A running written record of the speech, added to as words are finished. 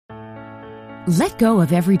Let go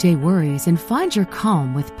of everyday worries and find your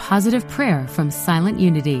calm with positive prayer from Silent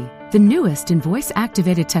Unity, the newest in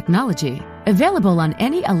voice-activated technology, available on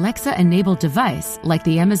any Alexa-enabled device like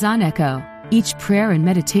the Amazon Echo. Each prayer and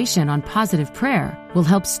meditation on positive prayer will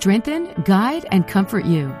help strengthen, guide, and comfort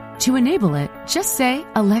you. To enable it, just say,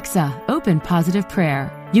 "Alexa, open positive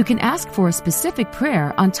prayer." You can ask for a specific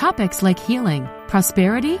prayer on topics like healing,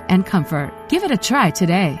 prosperity, and comfort. Give it a try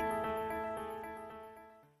today.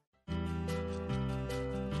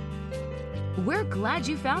 We're glad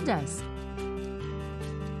you found us.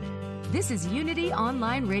 This is Unity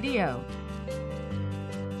Online Radio,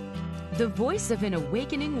 the voice of an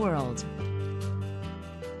awakening world.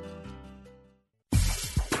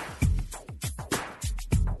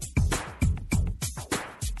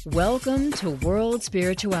 Welcome to World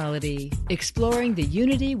Spirituality, exploring the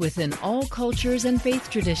unity within all cultures and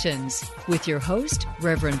faith traditions, with your host,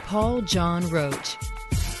 Reverend Paul John Roach.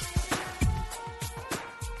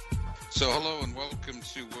 So hello and welcome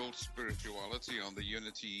to World Spirituality on the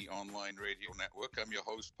Unity Online Radio Network. I'm your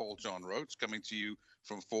host, Paul John Roach, coming to you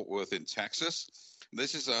from Fort Worth in Texas.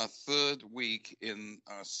 This is our third week in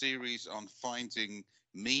our series on finding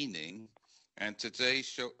meaning, and today's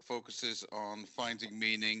show focuses on finding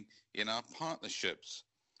meaning in our partnerships,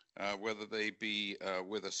 whether they be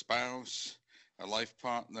with a spouse, a life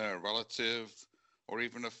partner, a relative, or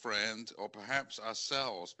even a friend, or perhaps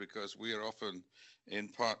ourselves, because we are often in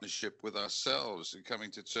partnership with ourselves and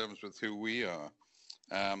coming to terms with who we are.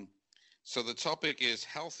 So the topic is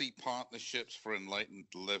healthy partnerships for enlightened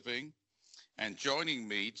living. And joining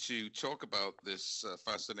me to talk about this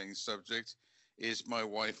fascinating subject is my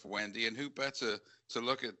wife, Wendy. And who better to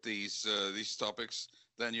look at these topics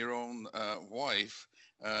than your own wife,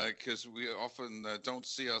 because we often don't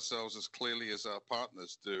see ourselves as clearly as our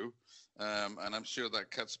partners do. And I'm sure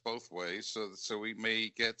that cuts both ways, so we may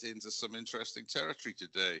get into some interesting territory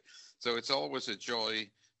today. So it's always a joy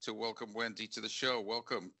to welcome Wendy to the show.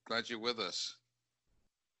 Welcome. Glad you're with us.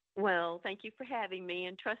 Well, thank you for having me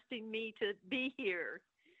and trusting me to be here.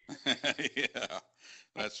 Yeah,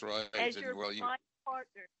 that's right. As your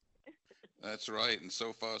partner. That's right, and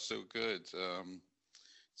so far so good.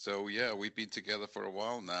 So yeah, we've been together for a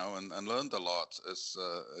while now and learned a lot as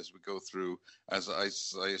we go through, as I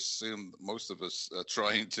assume most of us are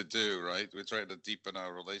trying to do, right? We're trying to deepen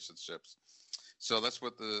our relationships. So that's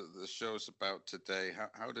what the show is about today,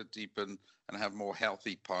 how to deepen and have more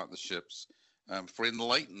healthy partnerships for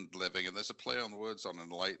enlightened living. And there's a play on words on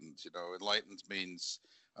enlightened. You know, enlightened means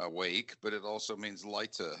awake, but it also means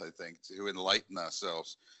lighter, I think, to enlighten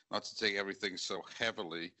ourselves, not to take everything so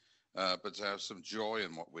heavily, but to have some joy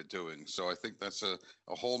in what we're doing. So I think that's a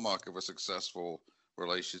hallmark of a successful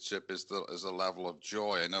relationship is the level of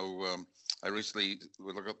joy. I know I recently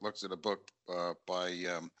looked at a book by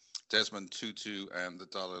Desmond Tutu and the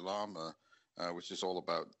Dalai Lama, which is all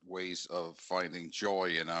about ways of finding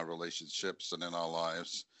joy in our relationships and in our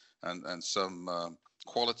lives, and some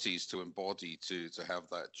qualities to embody to have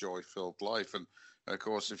that joy-filled life. And of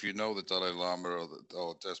course, if you know the Dalai Lama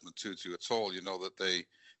or Desmond Tutu at all, you know that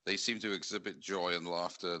they seem to exhibit joy and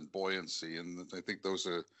laughter and buoyancy, and I think those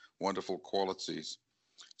are wonderful qualities.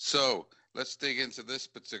 So let's dig into this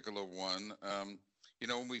particular one. You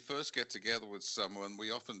know, when we first get together with someone, we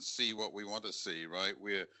often see what we want to see, right?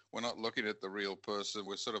 We're not looking at the real person.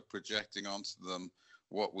 We're sort of projecting onto them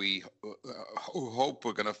what we hope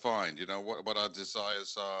we're going to find, you know, what our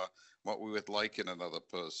desires are, what we would like in another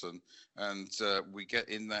person. And we get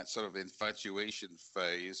in that sort of infatuation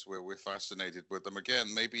phase where we're fascinated with them.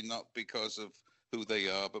 Again, maybe not because of who they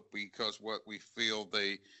are, but because what we feel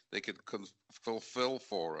they could fulfill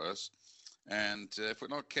for us. And if we're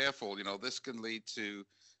not careful, you know, this can lead to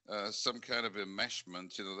some kind of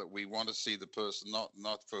enmeshment, you know, that we want to see the person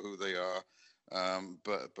not for who they are,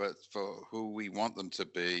 but for who we want them to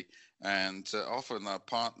be. And often our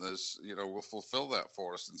partners, you know, will fulfill that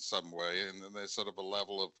for us in some way. And then there's sort of a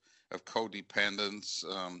level of codependence.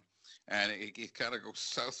 And it kind of goes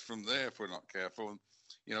south from there if we're not careful. And,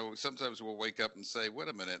 you know, sometimes we'll wake up and say, wait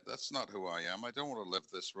a minute, that's not who I am. I don't want to live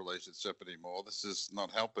this relationship anymore. This is not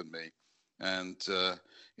helping me. And,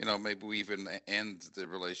 you know, maybe we even end the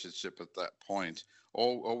relationship at that point.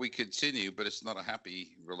 Or we continue, but it's not a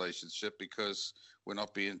happy relationship because we're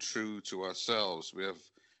not being true to ourselves. We have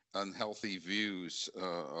unhealthy views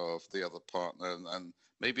of the other partner and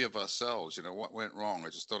maybe of ourselves. You know, what went wrong? I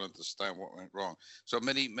just don't understand what went wrong. So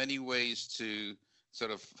many ways to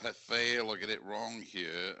sort of fail or get it wrong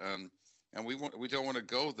here. And we don't want to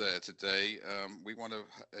go there today. We want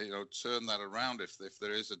to, you know, turn that around if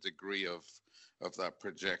there is a degree of that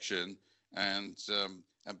projection, and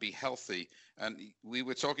and be healthy. And we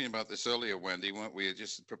were talking about this earlier, Wendy, weren't we?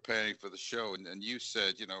 Just preparing for the show, and you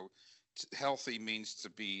said, healthy means to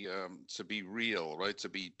be real, right? To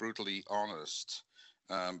be brutally honest,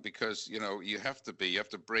 because you have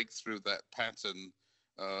to break through that pattern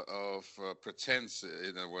of pretense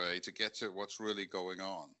in a way to get to what's really going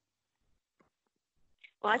on.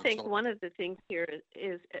 Well, I think one of the things here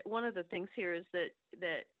is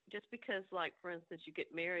that just because, like, for instance, you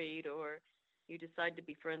get married or you decide to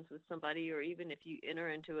be friends with somebody, or even if you enter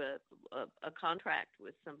into a contract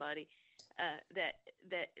with somebody,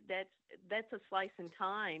 that's a slice in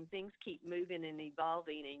time. Things keep moving and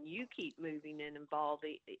evolving, and you keep moving and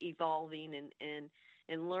evolving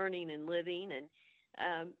and learning and living, and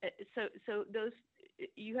so those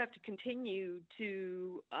you have to continue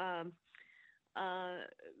to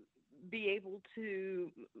be able to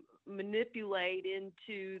manipulate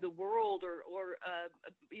into the world, or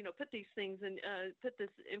put these things and put this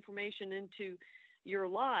information into your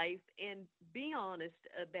life and be honest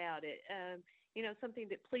about it. Something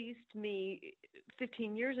that pleased me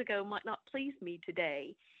 15 years ago might not please me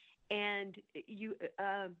today, and you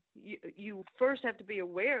first have to be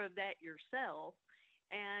aware of that yourself,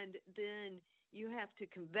 and then you have to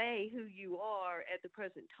convey who you are at the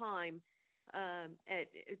present time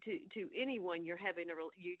to anyone you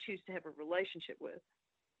choose to have a relationship with.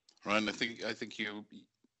 Right, and I think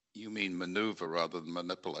you mean maneuver rather than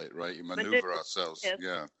manipulate, right? You maneuver ourselves, yes.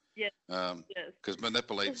 yeah. Yes. Because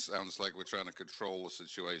manipulate sounds like we're trying to control the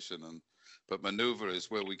situation, but maneuver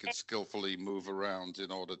is where we can skillfully move around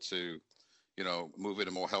in order to, move in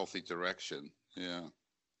a more healthy direction. Yeah.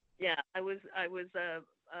 Yeah, I was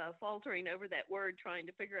faltering over that word, trying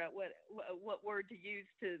to figure out what word to use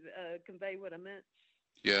to convey what I meant.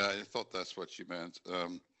 Yeah, I thought that's what you meant.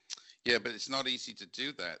 Yeah, but it's not easy to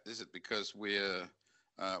do that, is it? Because we're,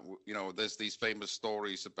 there's these famous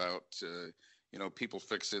stories about, people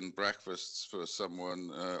fixing breakfasts for someone,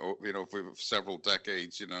 for several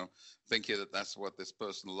decades, thinking that that's what this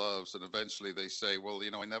person loves. And eventually they say, well,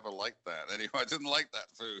 I never liked that. Anyway, I didn't like that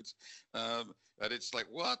food. And it's like,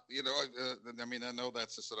 what? I know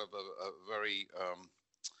that's a sort of a very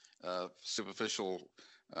superficial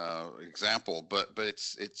example, but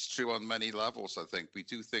it's true on many levels. I think we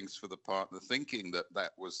do things for the partner thinking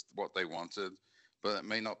that was what they wanted, but it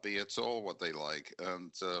may not be at all what they like.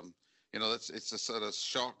 And it's a sort of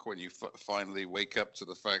shock when you finally wake up to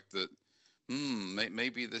the fact that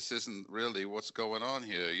maybe this isn't really what's going on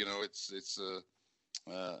here.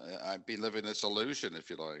 I've been living this illusion, if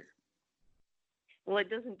you like. Well,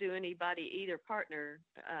 it doesn't do either partner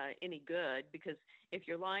any good, because if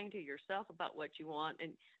you're lying to yourself about what you want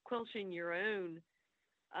and quenching your own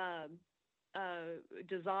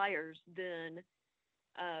desires, then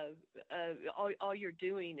all you're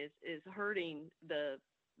doing is hurting the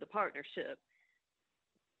partnership.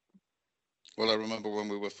 Well, I remember when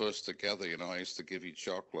we were first together, I used to give you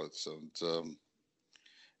chocolates, and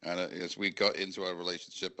as we got into our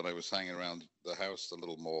relationship and I was hanging around the house a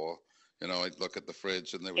little more, I'd look at the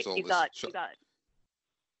fridge and there was all you this.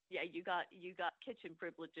 You got kitchen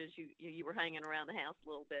privileges. You were hanging around the house a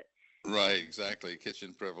little bit. Right, exactly.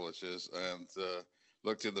 Kitchen privileges, and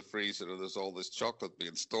looked in the freezer and there's all this chocolate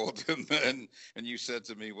being stored in there. And you said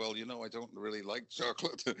to me, well, I don't really like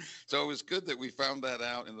chocolate. So it was good that we found that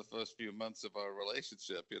out in the first few months of our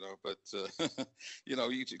relationship, but,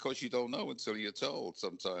 of course you don't know until you're told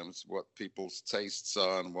sometimes what people's tastes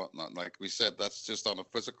are and whatnot. Like we said, that's just on a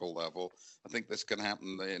physical level. I think this can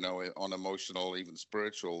happen, on emotional, even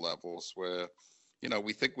spiritual levels where,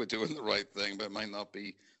 we think we're doing the right thing, but it might not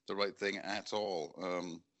be the right thing at all.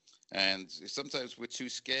 And sometimes we're too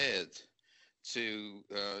scared to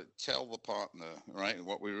tell the partner, right,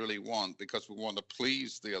 what we really want, because we want to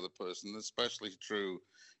please the other person. Especially true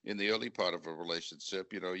in the early part of a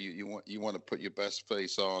relationship. You want to put your best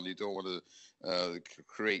face on. You don't want to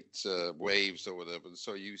create waves or whatever. And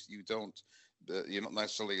so you're not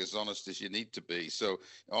necessarily as honest as you need to be. So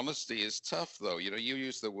honesty is tough, though. You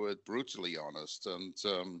use the word brutally honest,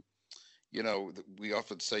 and we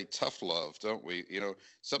often say tough love, don't we?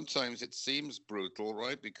 Sometimes it seems brutal,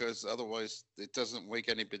 right? Because otherwise it doesn't wake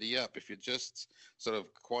anybody up. If you're just sort of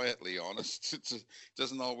quietly honest, it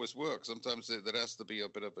doesn't always work. Sometimes there has to be a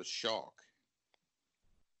bit of a shock.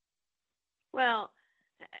 Well,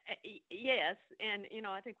 yes. And,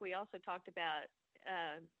 I think we also talked about,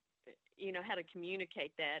 how to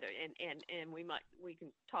communicate that. And we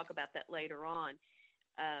can talk about that later on,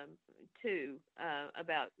 too,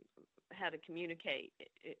 about how to communicate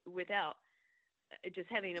without just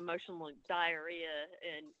having emotional diarrhea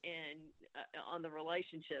and on the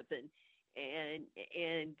relationship, and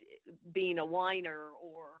and being a whiner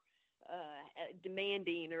or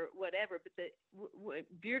demanding or whatever. But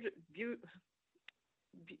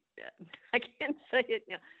I can't say it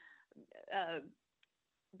now.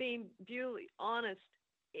 Being brutally honest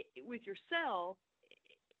with yourself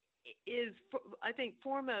is, I think,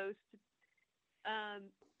 foremost,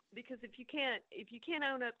 because if you can't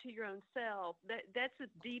own up to your own self, that's as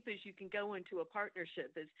deep as you can go into a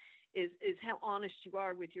partnership. Is how honest you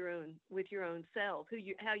are with your own self,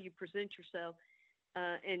 how you present yourself,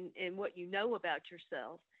 and what you know about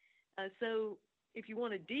yourself. So if you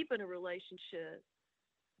want to deepen a relationship,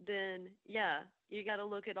 then yeah, you got to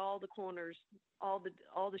look at all the corners, all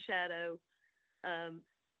the shadow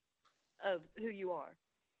of who you are.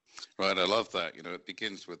 Right, I love that. It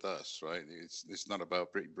begins with us, right? It's not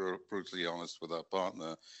about being brutally honest with our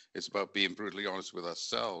partner. It's about being brutally honest with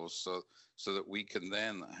ourselves, so that we can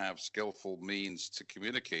then have skillful means to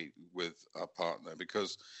communicate with our partner.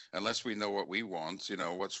 Because unless we know what we want,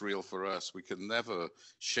 what's real for us, we can never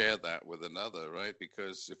share that with another, right?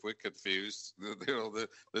 Because if we're confused,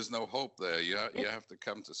 there's no hope there. You have to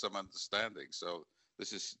come to some understanding. So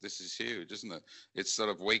this is huge, isn't it? It's sort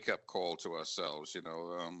of wake up call to ourselves,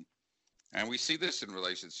 and we see this in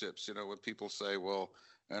relationships, when people say, well,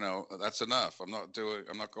 that's enough. I'm not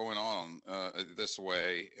going on this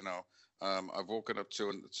way. I've woken up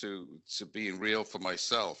to being real for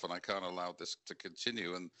myself, and I can't allow this to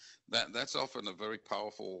continue. And that's often a very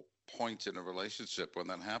powerful point in a relationship when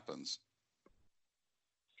that happens.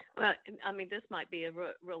 Well, I mean, this might be a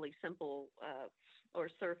really simple or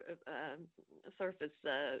surface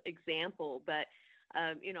example, but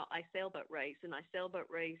I sailboat race, and I sailboat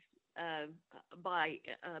race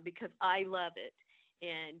because I love it,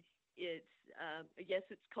 and it's yes,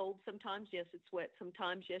 it's cold sometimes, yes, it's wet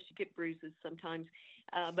sometimes, yes, you get bruises sometimes,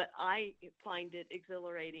 but I find it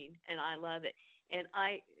exhilarating, and I love it. And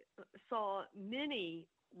I saw many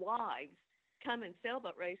wives come and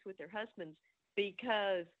sailboat race with their husbands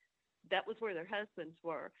because that was where their husbands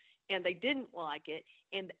were, and they didn't like it,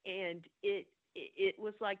 and it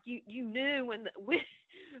was like you knew when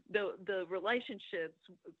the relationships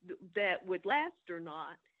that would last or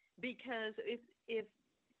not, because if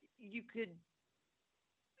you could,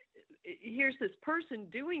 here's this person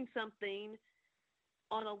doing something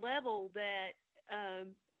on a level that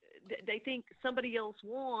they think somebody else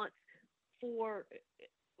wants for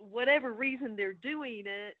whatever reason they're doing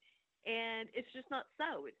it, and it's just not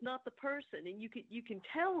so. It's not the person, and you can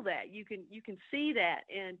tell that, you can see that,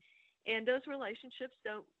 and those relationships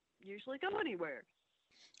don't usually go anywhere.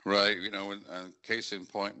 Right, and case in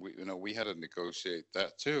point, we had to negotiate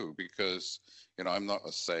that too, because I'm not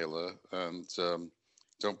a sailor, and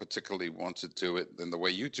don't particularly want to do it in the way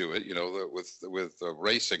you do it, with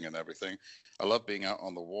racing and everything. I love being out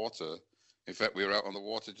on the water. In fact, we were out on the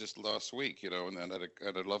water just last week, and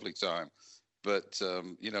had a lovely time. But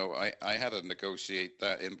I had to negotiate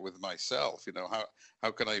that in with myself.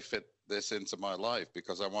 How can I fit this into my life?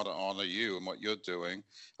 Because I want to honor you and what you're doing.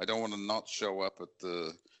 I don't want to not show up at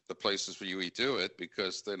the places where you do it,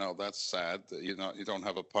 because that's sad that you don't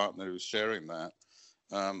have a partner who's sharing that.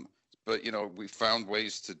 But we found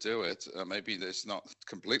ways to do it. Maybe it's not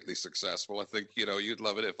completely successful. I think you'd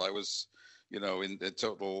love it if I was in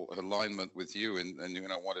total alignment with you and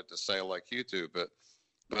wanted to sail like you do. But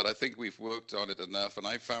I think we've worked on it enough, and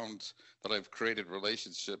I found that I've created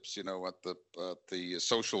relationships, at the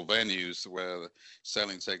social venues where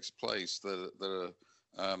sailing takes place that are,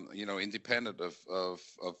 independent of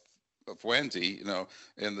Wendy,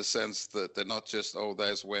 in the sense that they're not just, oh,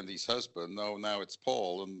 there's Wendy's husband. No, now it's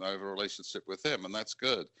Paul, and I have a relationship with him, and that's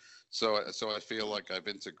good. So I feel like I've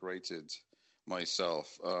integrated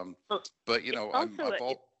myself. But yeah, go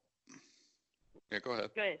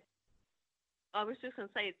ahead. Go ahead. I was just going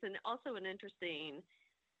to say it's also an interesting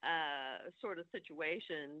sort of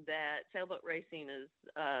situation that sailboat racing is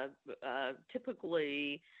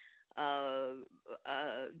typically done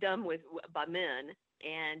by men,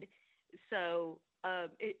 and so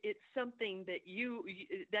it's something that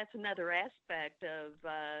that's another aspect of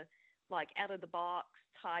like out of the box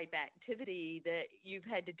type activity that you've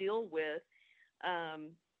had to deal with.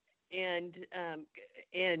 And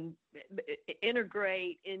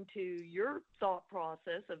integrate into your thought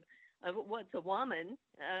process of what's a woman,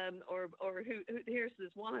 or who here's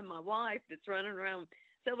this woman, my wife, that's running around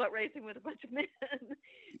sailboat racing with a bunch of men.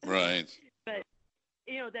 Right. But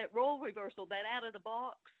that role reversal, that out of the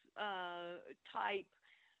box type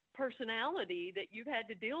personality that you've had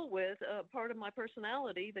to deal with, part of my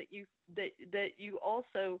personality that you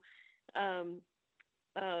also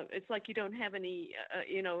it's like you don't have any,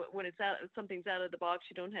 when something's out of the box,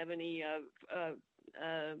 you don't have any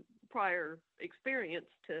prior experience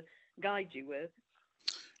to guide you with.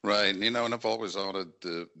 Right. And I've always honored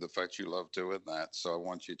the fact you love doing that. So I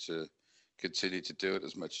want you to continue to do it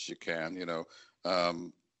as much as you can,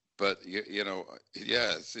 but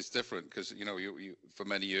yeah, it's different because, you for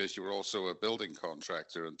many years, you were also a building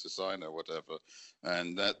contractor and designer, whatever.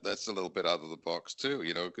 And that's a little bit out of the box too,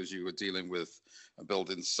 because you were dealing with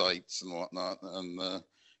building sites and whatnot. And,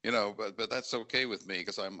 but that's okay with me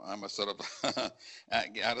because I'm a sort of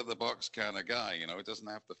out of the box kind of guy. It doesn't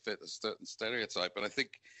have to fit a certain stereotype. But I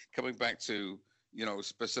think coming back to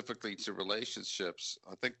specifically to relationships,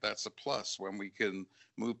 I think that's a plus when we can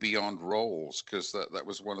move beyond roles, because that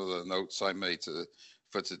was one of the notes I made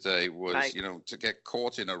for today was, right. To get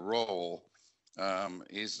caught in a role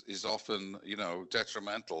is often,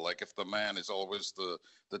 detrimental. Like if the man is always the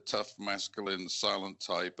tough, masculine, silent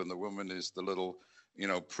type, and the woman is the little,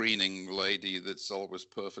 preening lady that's always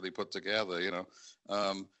perfectly put together,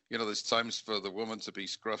 there's times for the woman to be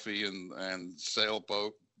scruffy and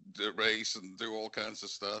sailboat race and do all kinds of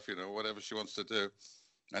stuff, whatever she wants to do,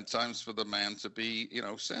 and times for the man to be,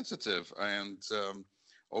 sensitive and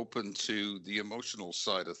open to the emotional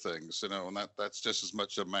side of things, and that's just as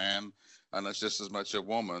much a man and that's just as much a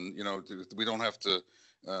woman. We don't have to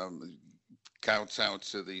kowtow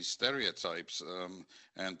to these stereotypes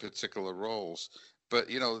and particular roles. But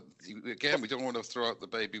again, we don't want to throw out the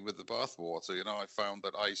baby with the bathwater. I found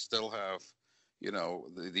that I still have,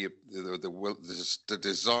 the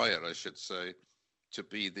desire, I should say, to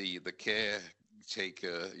be the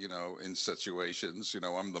caretaker, in situations.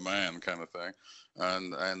 I'm the man kind of thing,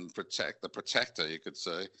 and protect the protector, you could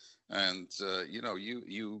say. And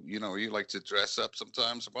you like to dress up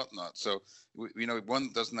sometimes and whatnot. So one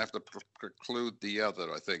doesn't have to preclude the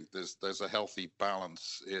other. I think there's a healthy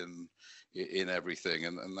balance in everything,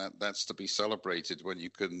 and that's to be celebrated when you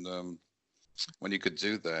can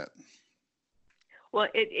do that. Well,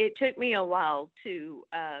 it took me a while to,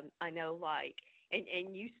 I know, like,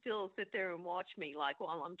 and you still sit there and watch me like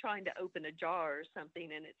while I'm trying to open a jar or something,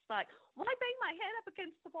 and it's like, why bang my head up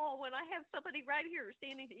against the wall when I have somebody right here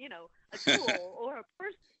standing, a tool or a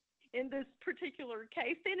person in this particular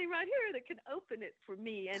case standing right here that can open it for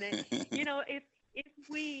me. And it,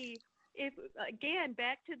 if again,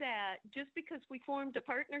 back to that, just because we formed a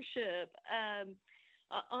partnership,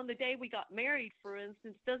 on the day we got married, for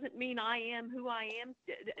instance, doesn't mean I am who I am,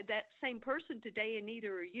 that same person today, and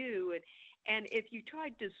neither are you. And if you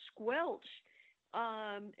tried to squelch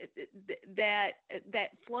that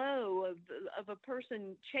flow of a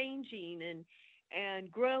person changing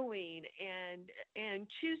and growing and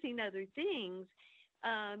choosing other things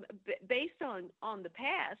based on the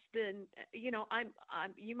past, then I'm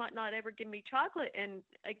you might not ever give me chocolate. And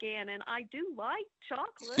I do like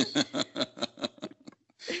chocolate.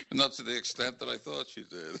 Not to the extent that I thought you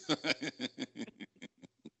did.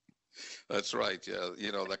 That's right. Yeah.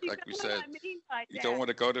 Like we said, you don't want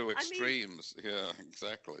to go to extremes. Yeah,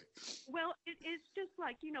 exactly. Well, it's just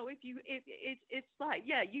like, it's like,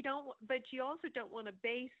 yeah, you don't, but you also don't want to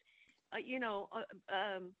base,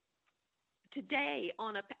 today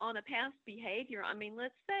on a past behavior. I mean,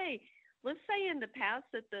 let's say in the past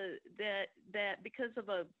that because of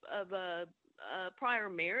a prior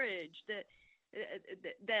marriage that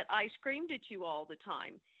I screamed at you all the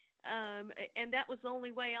time. And that was the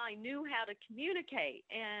only way I knew how to communicate.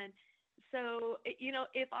 And so,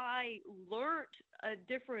 if I learned a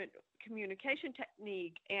different communication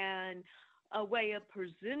technique and a way of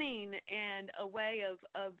presenting and a way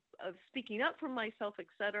of speaking up for myself, et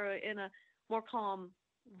cetera, in a more calm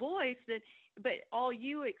voice, but all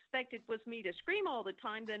you expected was me to scream all the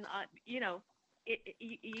time, then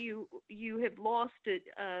you have lost it,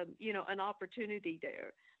 an opportunity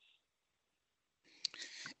there.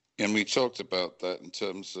 And we talked about that in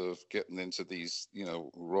terms of getting into these,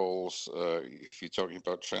 roles. If you're talking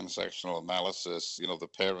about transactional analysis, the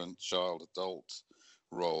parent, child, adult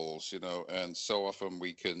roles, and so often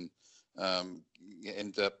we can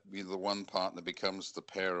end up, the one partner becomes the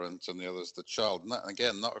parent and the other's the child.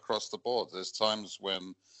 Not across the board. There's times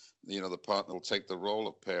when, the partner will take the role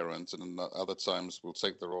of parent, and other times will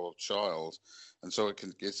take the role of child. And so it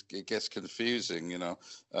gets confusing,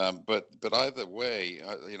 but either way,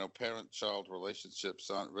 parent-child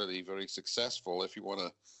relationships aren't really very successful if you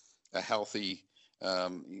want a healthy,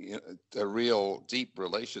 a real deep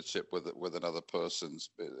relationship with another person's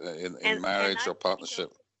in marriage or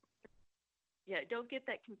partnership. Don't get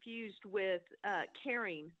that confused with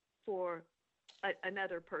caring for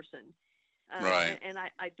another person. Right. And I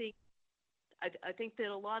think I think that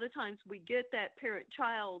a lot of times we get that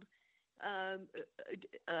parent-child um,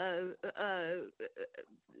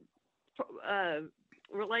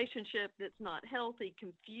 relationship that's not healthy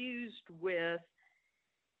confused with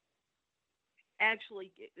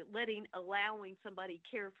actually allowing somebody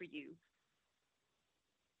care for you.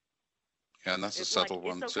 Yeah, and that's a It's like, subtle it's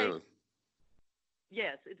one okay. too.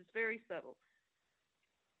 Yes, it is very subtle.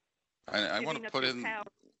 I want Giving to up put your in, power.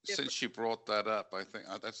 since you brought that up, I think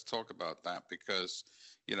let's talk about that because,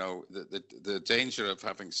 the danger of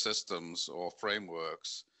having systems or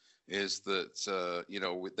frameworks is that,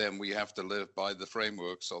 then we have to live by the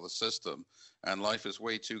frameworks or the system. And life is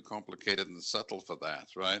way too complicated and subtle for that,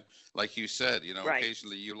 right? Like you said, Right.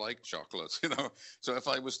 occasionally you like chocolate, So if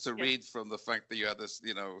I was to Yes. read from the fact that you had this,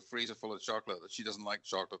 freezer full of chocolate, that she doesn't like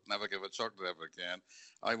chocolate, never give her chocolate ever again,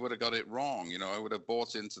 I would have got it wrong. I would have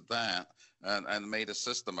bought into that and made a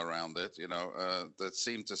system around it, that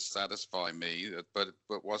seemed to satisfy me, but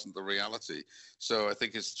wasn't the reality. So I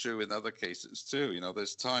think it's true in other cases too.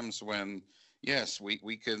 There's times when, yes,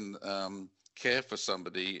 we can care for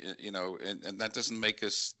somebody, and that doesn't make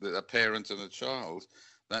us a parent and a child.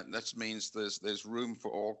 That means there's room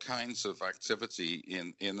for all kinds of activity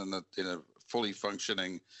in a fully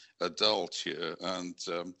functioning adult here. And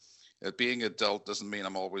being adult doesn't mean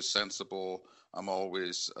I'm always sensible. I'm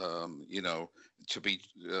always, to be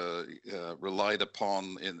relied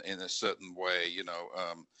upon in a certain way,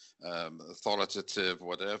 authoritative,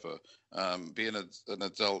 whatever. Being an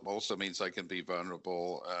adult also means I can be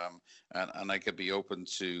vulnerable, and I can be open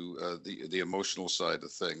to the emotional side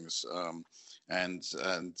of things. And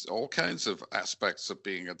all kinds of aspects of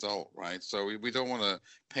being adult, right? So we don't want to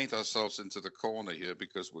paint ourselves into the corner here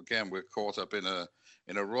because, again, we're caught up in a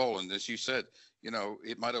role. And as you said,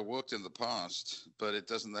 it might have worked in the past, but it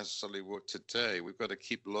doesn't necessarily work today. We've got to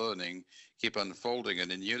keep learning, keep unfolding.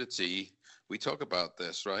 And in Unity, we talk about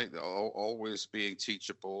this, right? Always being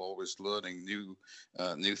teachable, always learning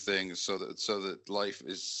new things, so that life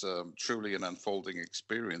is truly an unfolding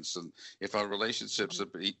experience. And if our relationships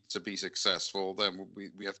Mm-hmm. are to be successful, then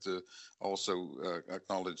we have to also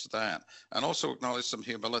acknowledge that, and also acknowledge some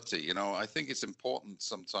humility. I think it's important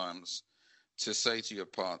sometimes to say to your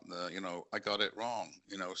partner, I got it wrong,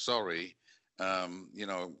 sorry.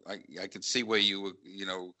 I could see where you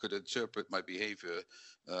could interpret my behavior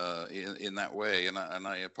in that way, and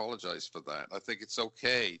I apologize for that. I think it's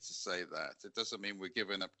okay to say that. It doesn't mean we're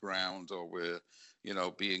giving up ground or we're,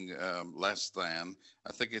 being less than.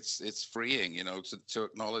 I think it's freeing, to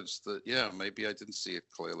acknowledge that, yeah, maybe I didn't see it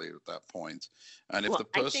clearly at that point. And if Well,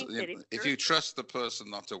 the I think person, that if you trust the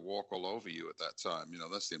person not to walk all over you at that time,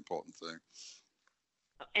 that's the important thing.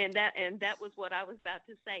 and that was what I was about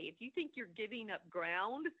to say. If you think you're giving up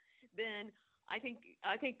ground, then I think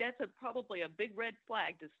that's probably a big red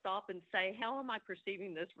flag to stop and say, how am I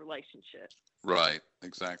perceiving this relationship? Right,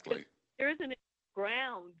 exactly. There isn't any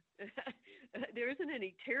ground, there isn't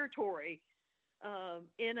any territory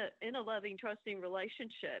in a loving, trusting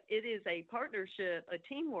relationship. It is a partnership, a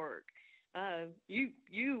teamwork.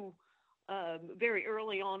 You very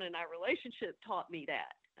early on in our relationship taught me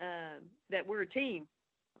that we're a team.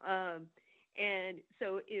 And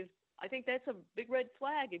so I think that's a big red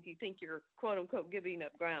flag if you think you're quote unquote giving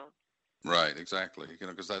up ground. Right, exactly.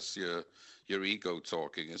 Because that's your ego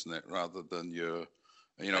talking, isn't it? Rather than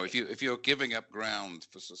Right. if you're giving up ground,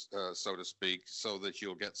 for so to speak, so that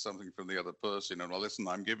you'll get something from the other person. Well, listen,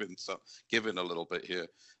 I'm giving a little bit here.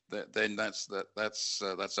 Then that's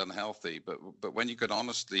unhealthy. But when you can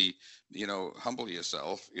honestly, humble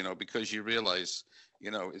yourself, because you realize,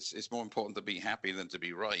 it's more important to be happy than to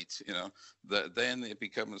be right. That then it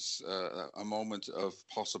becomes a moment of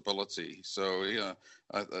possibility. So yeah,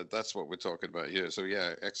 that's what we're talking about here. So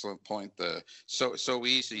yeah, excellent point there. So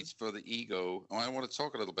easy for the ego. I want to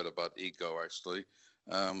talk a little bit about ego actually,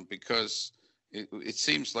 because it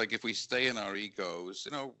seems like if we stay in our egos,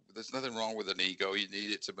 there's nothing wrong with an ego. You need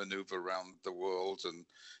it to maneuver around the world and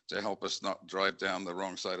to help us not drive down the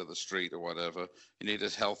wrong side of the street or whatever. You need a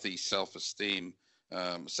healthy self-esteem,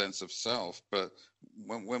 sense of self. But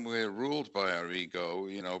when we're ruled by our ego,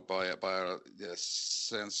 by our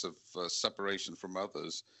sense of separation from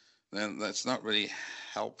others, then that's not really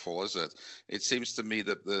helpful, is it? It seems to me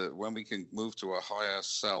that when we can move to a higher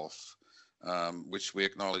self, which we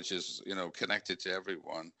acknowledge is connected to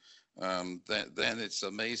everyone, then it's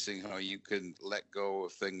amazing how you can let go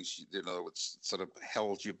of things it's sort of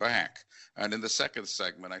held you back. And in the second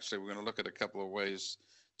segment, actually, we're going to look at a couple of ways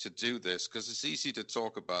to do this, because it's easy to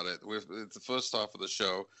talk about it. With the first half of the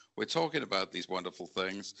show, we're talking about these wonderful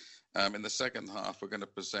things. In the second half, we're going to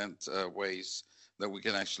present ways that we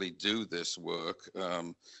can actually do this work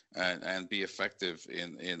and be effective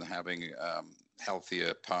in having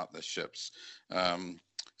healthier partnerships.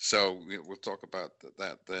 So we'll talk about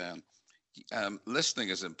that then. Listening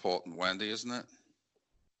is important, Wendy, isn't it?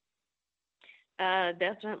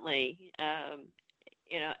 Definitely.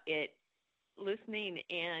 Listening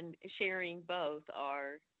and sharing both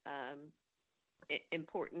are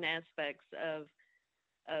important aspects of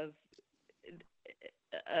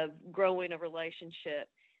growing a relationship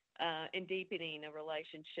and deepening a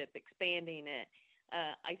relationship, expanding it.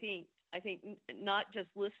 I think not just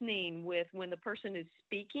listening with when the person is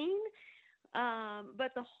speaking,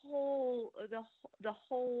 but the whole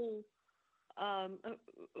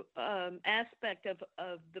aspect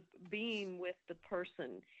of the being with the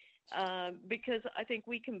person, because I think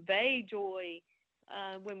we convey joy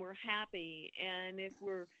when we're happy, and if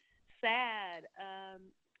we're sad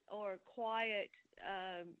or quiet,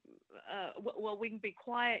 well, we can be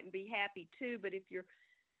quiet and be happy too. But if you're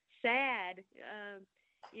sad,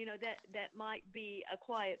 that might be a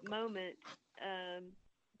quiet moment.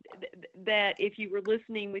 That if you were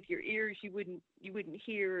listening with your ears, you wouldn't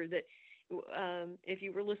hear that. If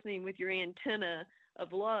you were listening with your antenna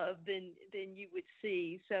of love, then you would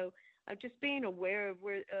see. So just being aware of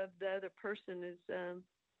the other person is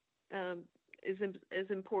as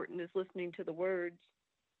important as listening to the words.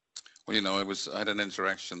 Well, I had an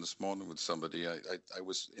interaction this morning with somebody. I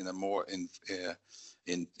was in a more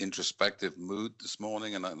in introspective mood this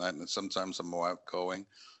morning, and sometimes I'm more outgoing.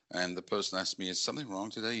 And the person asked me, "Is something wrong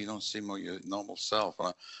today? You don't seem like your normal self."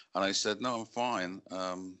 And I said, "No, I'm fine.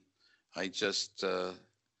 I just,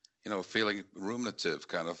 feeling ruminative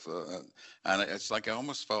kind of, and it's like I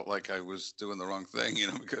almost felt like I was doing the wrong thing,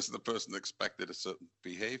 because the person expected a certain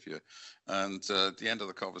behavior. And at the end of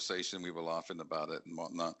the conversation, we were laughing about it and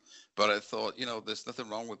whatnot. But I thought, there's nothing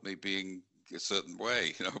wrong with me being a certain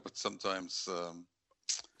way, but sometimes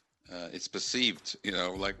it's perceived,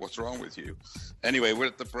 like what's wrong with you. Anyway, we're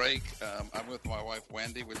at the break. I'm with my wife,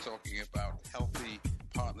 Wendy. We're talking about healthy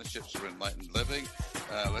partnerships for enlightened living.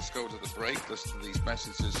 Let's go to the break, listen to these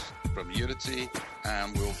messages from Unity,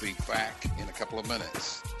 and we'll be back in a couple of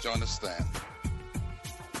minutes. Join us then.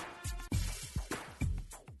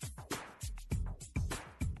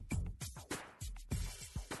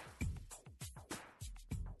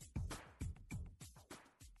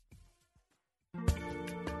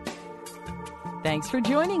 Thanks for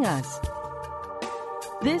joining us.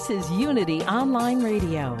 This is Unity Online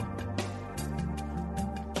Radio,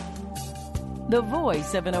 the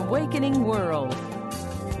voice of an awakening world.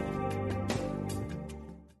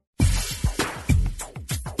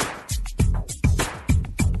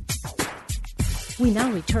 We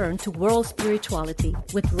now return to World Spirituality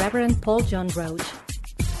with Reverend Paul John Roach.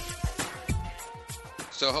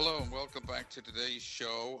 So hello and welcome back to today's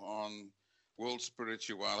show on World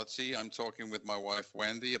Spirituality. I'm talking with my wife,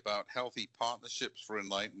 Wendy, about healthy partnerships for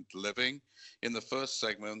enlightened living. In the first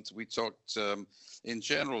segment, we talked in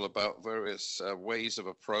general about various ways of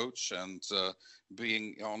approach and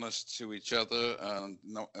being honest to each other and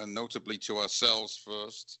notably to ourselves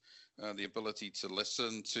first. The ability to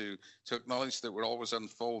listen, to acknowledge that we're always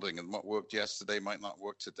unfolding, and what worked yesterday might not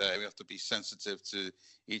work today. We have to be sensitive to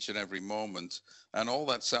each and every moment. And all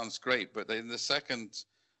that sounds great, but in the second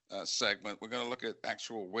segment, we're going to look at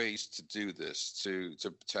actual ways to do this, to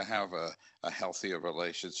have a healthier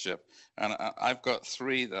relationship. And I've got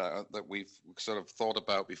three that we've sort of thought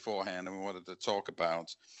about beforehand and we wanted to talk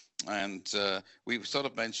about. And we've sort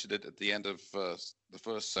of mentioned it at the end of the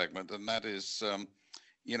first segment, and that is,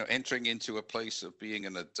 entering into a place of being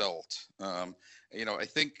an adult. I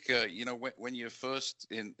think, when you're first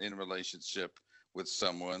in relationship with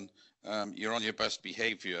someone, you're on your best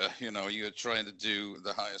behavior, you're trying to do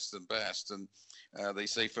the highest and best. And they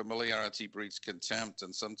say familiarity breeds contempt.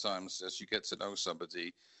 And sometimes as you get to know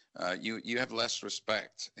somebody, you have less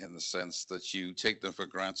respect in the sense that you take them for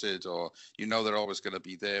granted, or they're always going to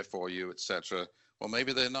be there for you, etc. Well,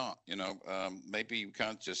 maybe they're not, maybe you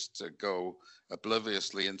can't just go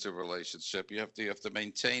obliviously into a relationship. You have to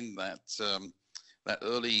maintain that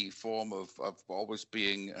early form of always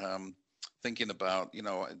being thinking about,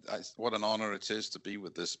 what an honor it is to be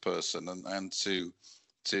with this person and to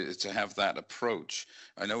have that approach.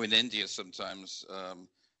 I know in India sometimes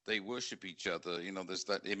they worship each other. There's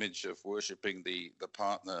that image of worshiping the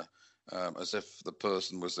partner as if the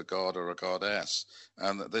person was a god or a goddess.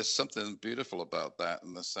 And there's something beautiful about that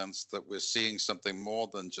in the sense that we're seeing something more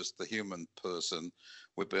than just the human person.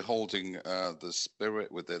 We're beholding the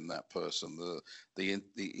spirit within that person, the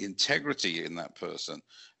integrity in that person.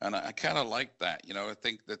 And I kind of like that. I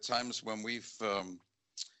think the times when we've,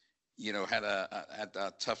 had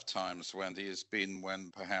tough times, Wendy, has been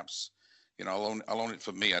when perhaps, I'll own it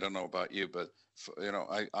for me. I don't know about you, but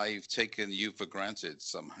I've taken you for granted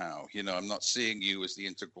somehow. I'm not seeing you as the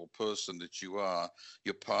integral person that you are.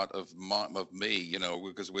 You're part of me,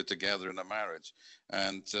 because we're together in a marriage,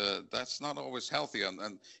 and that's not always healthy.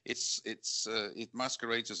 And it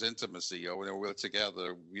masquerades as intimacy. We're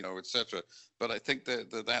together, etc. But I think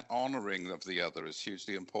that honoring of the other is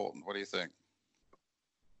hugely important. What do you think?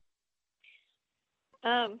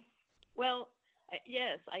 Well,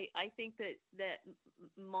 yes, I think that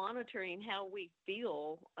monitoring how we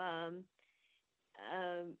feel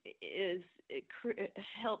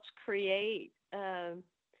helps create a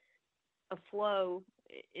flow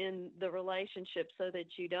in the relationship, so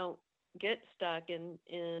that you don't get stuck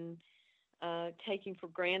in taking for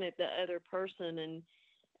granted the other person.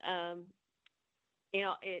 And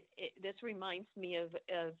this reminds me of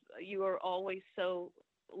you are always so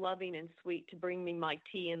loving and sweet to bring me my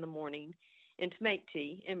tea in the morning, and to make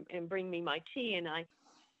tea and bring me my tea. And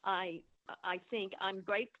I think I'm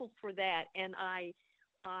grateful for that. And I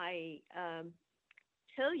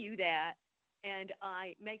tell you that, and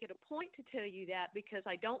I make it a point to tell you that, because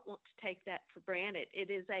I don't want to take that for granted.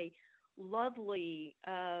 It is a lovely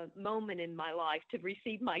moment in my life to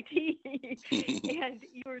receive my tea. And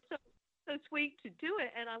you're so sweet to do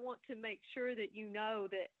it, and I want to make sure that you know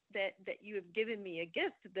that you have given me a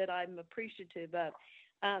gift that I'm appreciative of.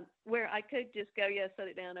 Where I could just go, set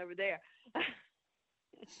it down over there,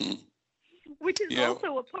 which is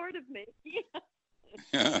also a part of me.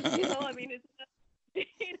 It's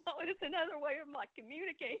another way of my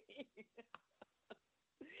communicating.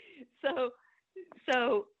 So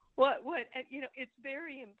what it's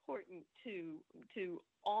very important to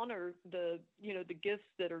honor the gifts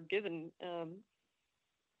that are given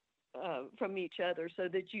from each other, so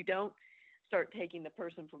that you don't start taking the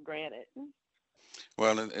person for granted.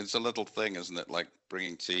 Well, it's a little thing, isn't it? Like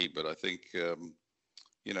bringing tea, but I think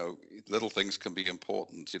little things can be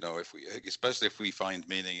important. Especially if we find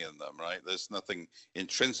meaning in them, right? There's nothing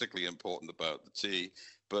intrinsically important about the tea,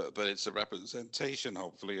 but it's a representation,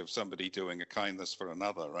 hopefully, of somebody doing a kindness for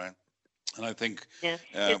another, right? And I think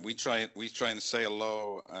we try and say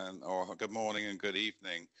hello or good morning and good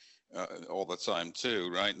evening all the time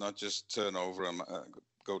too, right? Not just turn over and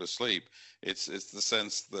go to sleep. It's the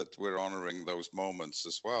sense that we're honoring those moments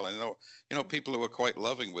as well. And people who are quite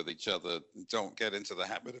loving with each other don't get into the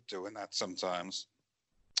habit of doing that sometimes.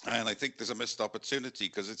 And I think there's a missed opportunity,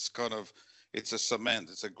 because it's a cement,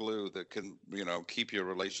 it's a glue that can keep your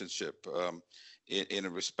relationship in a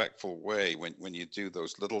respectful way when you do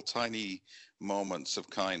those little tiny moments of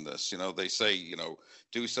kindness. They say,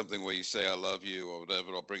 do something where you say I love you or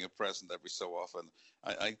whatever, or bring a present every so often.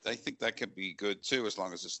 I think that can be good too, as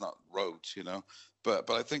long as it's not rote, but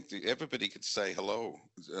I think everybody could say hello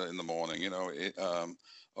in the morning,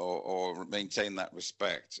 or maintain that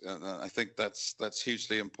respect. And I think that's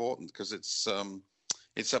hugely important, because it's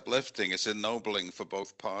uplifting, it's ennobling for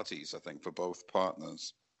both parties, I think, for both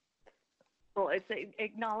partners. Well, it's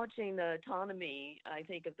acknowledging the autonomy, I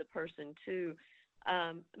think, of the person too.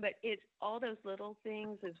 But it's all those little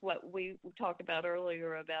things is what we talked about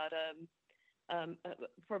earlier about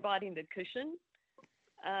providing the cushion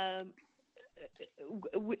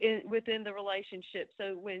within the relationship.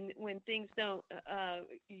 So when things don't,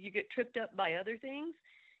 you get tripped up by other things,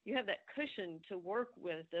 you have that cushion to work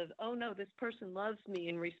with of, oh no, this person loves me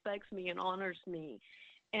and respects me and honors me.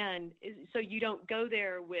 And so you don't go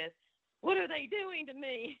there with, what are they doing to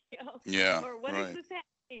me? Yeah. Or what right. is this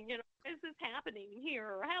happening? Is this happening here?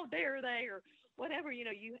 Or how dare they? Or whatever,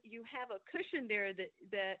 you have a cushion there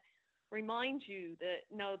that reminds you that,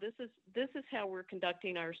 no, this is how we're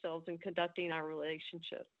conducting ourselves and conducting our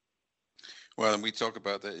relationship. Well, and we talk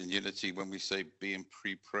about that in Unity when we say being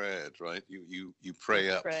prepared, right? You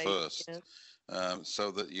pray up first, yes.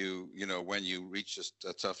 So that when you reach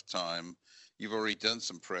a tough time, you've already done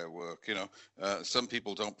some prayer work. Some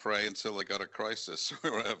people don't pray until they got a crisis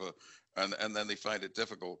or whatever, and then they find it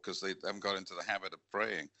difficult because they haven't got into the habit of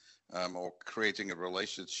praying, or creating a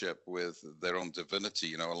relationship with their own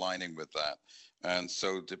divinity, aligning with that. And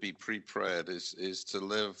so to be prepared is to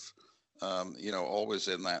live, always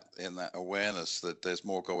in that awareness that there's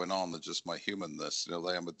more going on than just my humanness.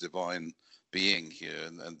 I am a divine being here,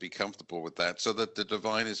 and be comfortable with that, so that the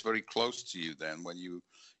divine is very close to you then when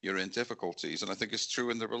you're in difficulties. And I think it's true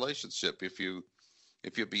in the relationship. If you're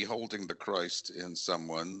beholding the Christ in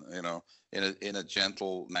someone, in a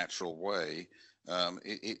gentle, natural way,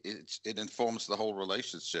 it informs the whole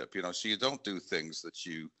relationship. So you don't do things that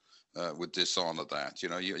you would dishonor that.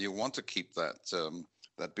 You want to keep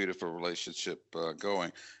that beautiful relationship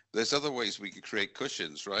going. there's other ways we could create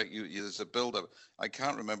cushions, right? There's a build-up. I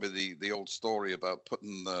can't remember the old story about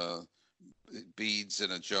putting the beads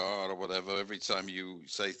in a jar or whatever. Every time you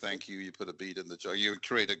say thank you, you put a bead in the jar. You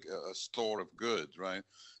create a store of good, right?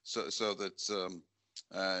 So that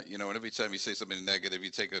and every time you say something negative, you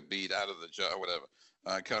take a bead out of the jar, whatever.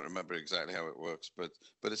 I can't remember exactly how it works, but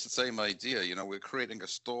it's the same idea. We're creating a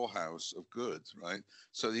storehouse of good, right?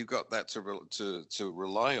 So you've got that to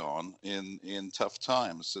rely on in tough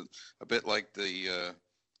times. And a bit like the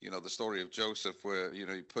story of Joseph, where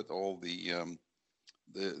you put all the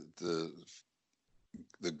the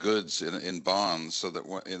the goods in barns, so that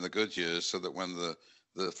in the good years, so that when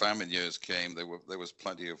the famine years came, there was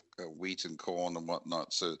plenty of wheat and corn and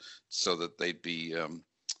whatnot, so that they'd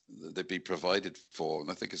be provided for.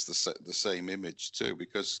 And I think it's the same image too,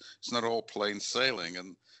 because it's not all plain sailing,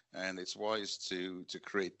 and it's wise to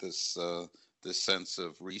create this sense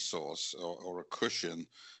of resource or a cushion.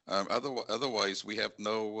 Otherwise, we have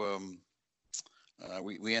no.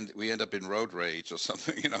 We end up in road rage or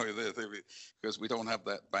something, because we don't have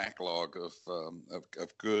that backlog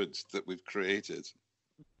of goods that we've created.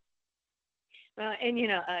 Well, and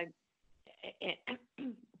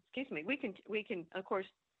excuse me, we can of course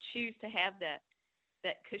choose to have that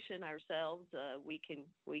cushion ourselves. We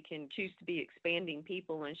can choose to be expanding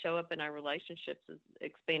people and show up in our relationships as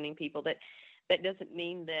expanding people. That doesn't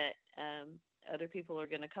mean that other people are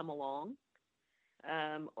going to come along,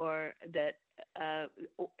 or that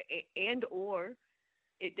or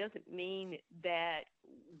it doesn't mean that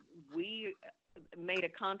we made a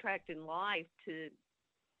contract in life to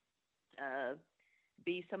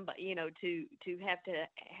be somebody, to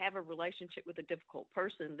have a relationship with a difficult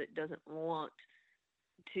person that doesn't want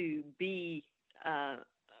to be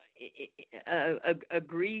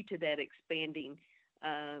agree to that expanding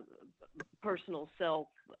personal self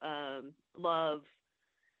love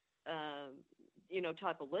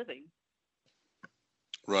type of living.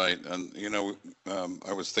 Right. And,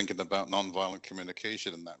 I was thinking about nonviolent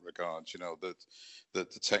communication in that regard, that the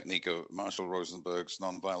technique of Marshall Rosenberg's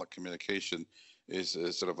nonviolent communication is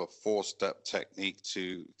sort of a 4-step technique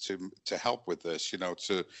to help with this,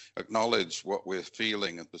 to acknowledge what we're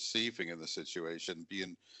feeling and perceiving in the situation,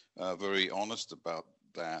 being very honest about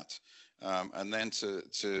that. And then to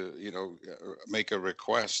make a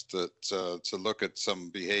request that to look at some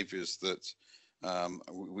behaviors that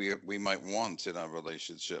we might want in our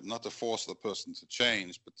relationship, not to force the person to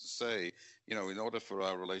change, but to say, in order for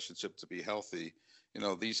our relationship to be healthy,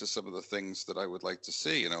 these are some of the things that I would like to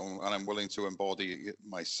see, and I'm willing to embody it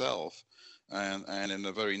myself, and in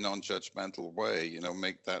a very non-judgmental way,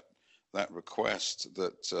 make that request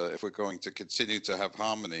that if we're going to continue to have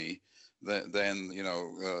harmony, then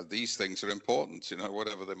these things are important,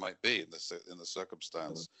 whatever they might be in the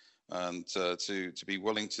circumstance. And to be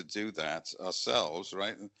willing to do that ourselves,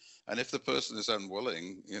 right? And if the person is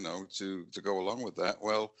unwilling, to go along with that,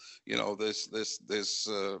 well,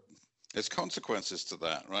 there's consequences to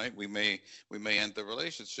that, right? We may end the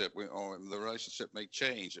relationship, or the relationship may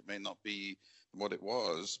change. It may not be what it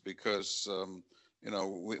was because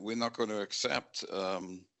we're not going to accept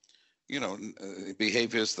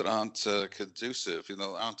behaviors that aren't conducive,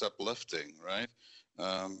 aren't uplifting, right?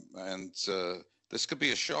 And this could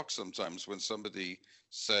be a shock sometimes when somebody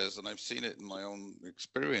says, and I've seen it in my own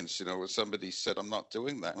experience, where somebody said, I'm not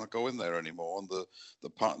doing that, I'm not going there anymore. And the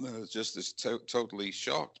partner just is totally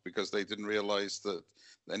shocked because they didn't realize that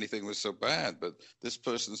anything was so bad. But this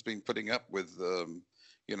person's been putting up with,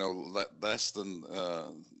 less than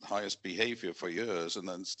highest behavior for years, and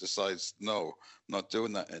then decides, no, I'm not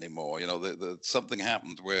doing that anymore. Something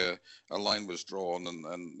happened where a line was drawn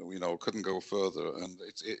and couldn't go further. And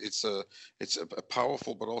it's a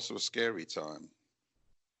powerful but also a scary time.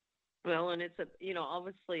 Well, and it's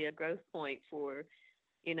obviously a growth point for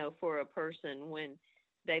a person when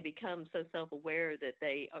they become so self-aware that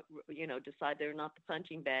they, decide they're not the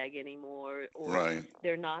punching bag anymore, or right.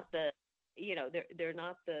 They're not the, they're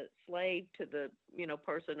not the slave to the,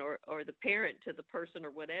 person or the parent to the person or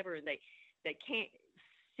whatever, and they can't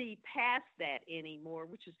see past that anymore,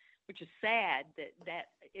 which is sad that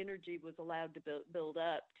energy was allowed to build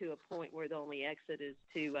up to a point where the only exit is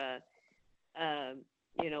to,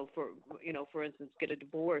 for instance, get a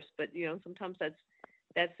divorce. But sometimes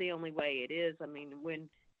that's the only way it is. I mean, when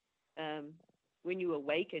you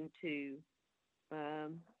awaken to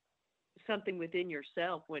something within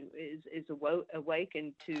yourself, when is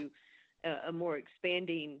awakened to a more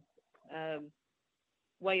expanding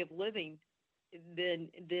way of living, then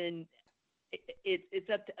it's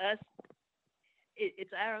up to us.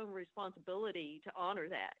 It's our own responsibility to honor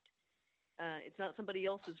that. It's not somebody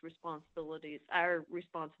else's responsibility. It's our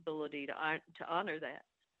responsibility to honor that.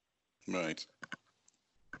 Right.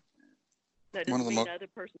 That One of doesn't the mean the other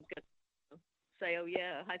person's going to say, "Oh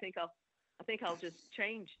yeah, I think I'll just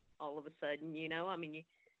change all of a sudden." I mean,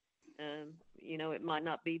 it might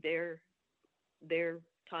not be their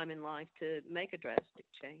time in life to make a drastic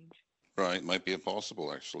change. Right, might be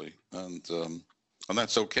impossible actually, and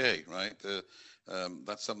that's okay, right?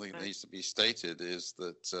 That's something that needs to be stated, is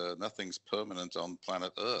that nothing's permanent on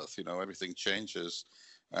planet Earth. Everything changes,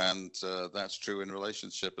 and that's true in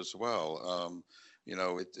relationship as well.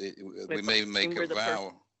 We may make a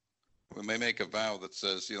vow. We may make a vow that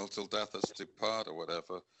says, till death us do part or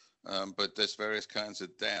whatever. But there's various kinds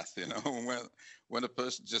of death, when a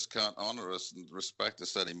person just can't honor us and respect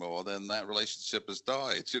us anymore, then that relationship has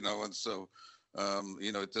died, and so,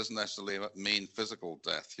 it doesn't necessarily mean physical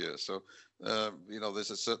death here. So,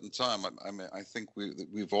 there's a certain time. I think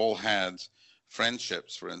we've all had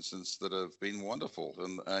friendships, for instance, that have been wonderful,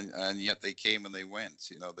 and yet they came and they went.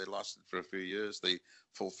 They lasted for a few years. They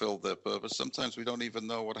fulfilled their purpose. Sometimes we don't even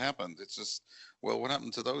know what happened. It's just, well, what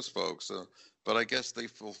happened to those folks? But I guess they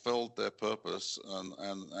fulfilled their purpose,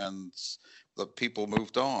 and the people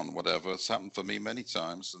moved on. Whatever. It's happened for me many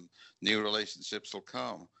times, and new relationships will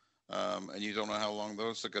come, and you don't know how long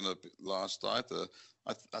those are going to last either.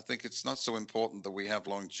 I think it's not so important that we have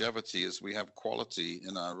longevity as we have quality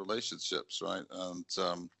in our relationships, right? And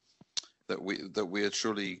that we are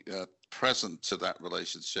truly present to that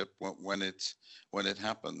relationship when it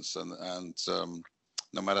happens, and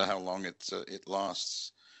no matter how long it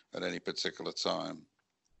lasts at any particular time.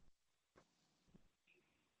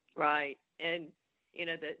 Right, and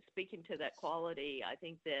that speaking to that quality, I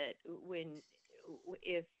think that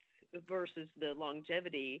if versus the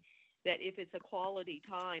longevity, that if it's a quality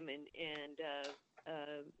time and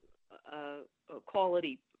a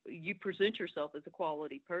quality, you present yourself as a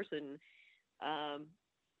quality person, a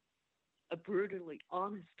brutally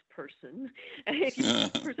honest person. If you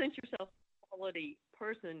present yourself as a quality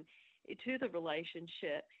person to the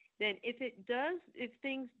relationship, then if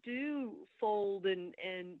things do fold and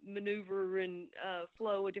maneuver and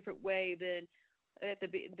flow a different way than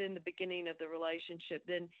the beginning of the relationship,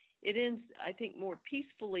 then it ends, I think, more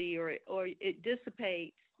peacefully, or it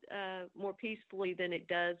dissipates more peacefully than it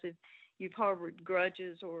does if you've harbored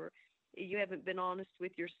grudges or you haven't been honest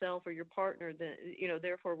with yourself or your partner.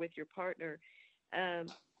 Therefore with your partner,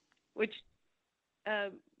 which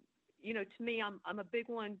to me, I'm a big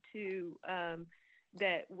one to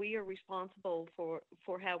that we are responsible for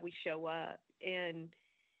how we show up, and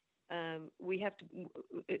we have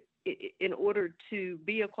to, in order to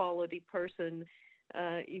be a quality person,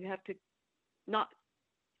 you have to not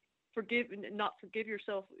forgive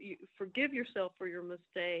yourself. You forgive yourself for your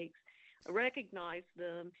mistakes, recognize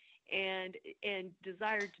them, and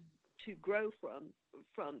desire to grow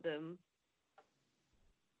from them.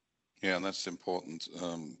 Yeah, and that's important.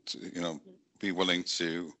 To be willing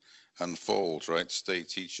to unfold, right? Stay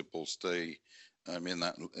teachable. Stay in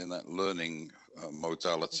that learning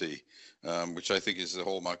modality, which I think is the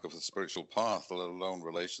hallmark of the spiritual path, let alone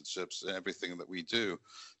relationships, everything that we do.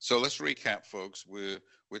 So let's recap, folks. We're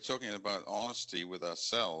talking about honesty with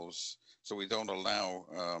ourselves, so we don't allow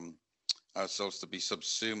ourselves to be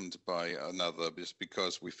subsumed by another just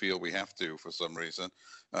because we feel we have to for some reason,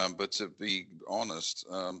 but to be honest,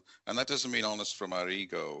 and that doesn't mean honest from our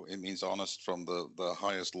ego. It means honest from the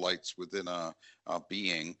highest lights within our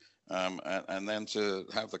being, and then to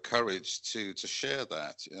have the courage to share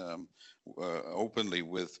that openly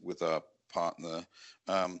with our partner.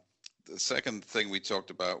 The second thing we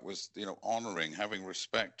talked about was honoring, having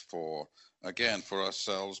respect for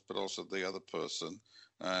ourselves, but also the other person,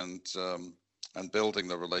 and building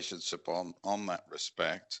the relationship on that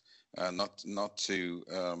respect, and not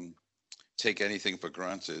to take anything for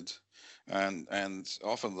granted. And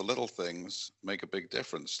often the little things make a big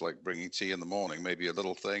difference, like bringing tea in the morning, maybe a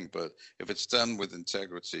little thing, but if it's done with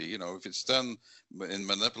integrity, if it's done in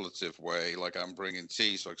manipulative way, like I'm bringing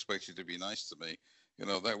tea, so I expect you to be nice to me,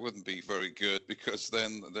 that wouldn't be very good, because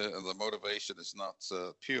then the motivation is not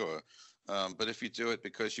pure. But if you do it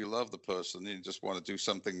because you love the person, and you just want to do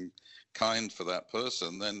something kind for that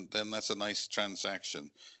person, then that's a nice transaction.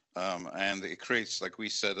 And it creates, like we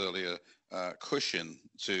said earlier, cushion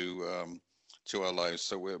to our lives.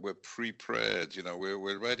 So we're prepared.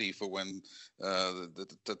 We're ready for when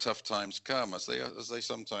the tough times come, as they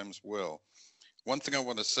sometimes will. One thing I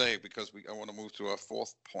want to say, because I want to move to our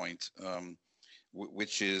fourth point,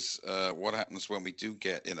 which is what happens when we do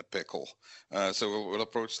get in a pickle. So we'll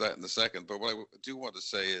approach that in a second. But what I do want to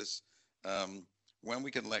say is, when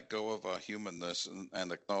we can let go of our humanness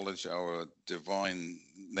and acknowledge our divine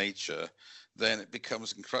nature, then it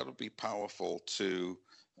becomes incredibly powerful to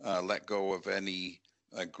let go of any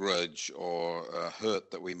grudge or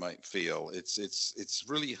hurt that we might feel. It's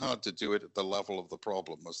really hard to do it at the level of the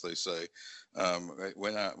problem, as they say.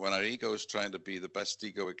 When our ego is trying to be the best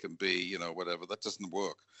ego it can be, whatever, that doesn't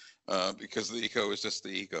work because the ego is just the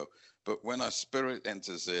ego. But when our spirit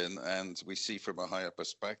enters in and we see from a higher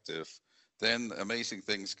perspective, then amazing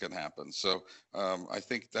things can happen. So I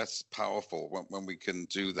think that's powerful when we can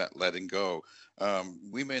do that letting go.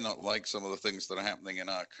 We may not like some of the things that are happening in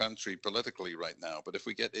our country politically right now, but if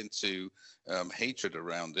we get into hatred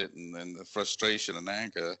around it and the frustration and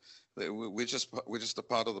anger, we're just a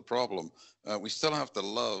part of the problem. We still have to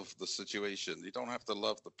love the situation. You don't have to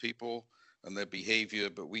love the people and their behavior,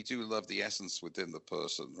 but we do love the essence within the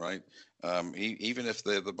person, right? Even if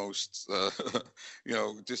they're the most,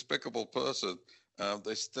 despicable person,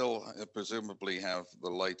 they still presumably have the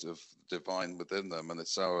light of divine within them, and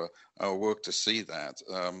it's our work to see that.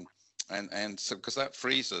 And so, because that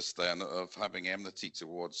frees us then of having enmity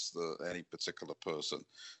towards any particular person.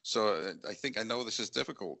 So I know this is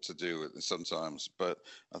difficult to do sometimes, but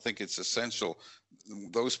I think it's essential.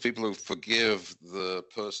 Those people who forgive the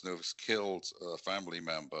person who's killed a family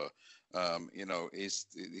member,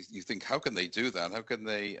 you think, how can they do that? How can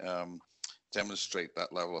they demonstrate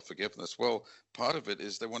that level of forgiveness? Well, part of it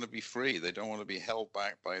is they want to be free. They don't want to be held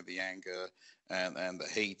back by the anger and the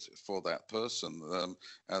hate for that person.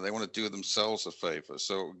 They want to do themselves a favor.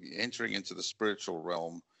 So entering into the spiritual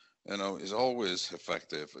realm, is always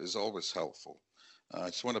effective, is always helpful. I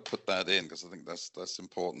just want to put that in because I think that's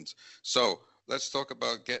important. So let's talk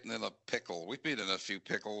about getting in a pickle. We've been in a few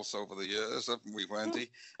pickles over the years, haven't we, Wendy?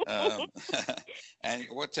 And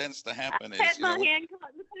what tends to happen is, had my hand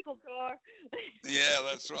caught in the pickle jar. Yeah,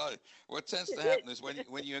 that's right. What tends to happen is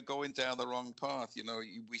when you're going down the wrong path,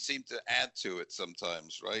 we seem to add to it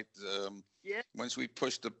sometimes, right? Yeah. Once we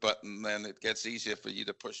push the button, then it gets easier for you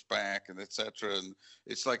to push back, and etc. And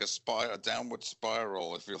it's like a downward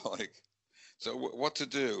spiral, if you like. So what to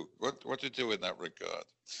do? What to do in that regard?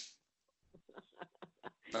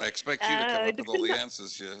 I expect you to come up with all the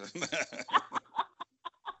answers here.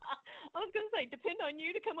 I was going to say, depend on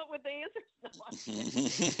you to come up with the answers.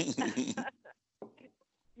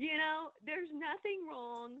 There's nothing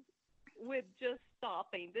wrong with just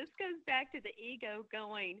stopping. This goes back to the ego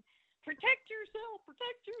going, protect yourself.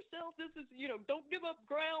 This is, don't give up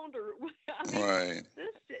ground right.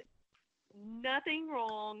 Nothing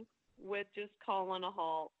wrong with just calling a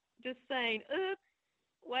halt. Just saying, oops,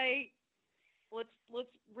 wait, let's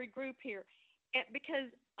regroup here. Because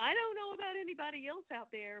I don't know about anybody else out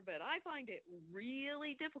there, but I find it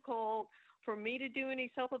really difficult for me to do any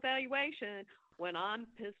self-evaluation when I'm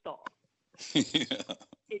pissed off. Yeah.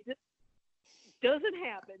 It just doesn't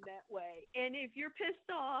happen that way. And if you're pissed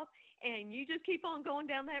off and you just keep on going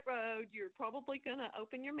down that road, you're probably going to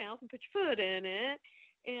open your mouth and put your foot in it.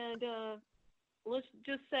 And let's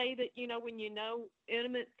just say that, when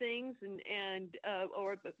intimate things and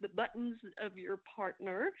or the buttons of your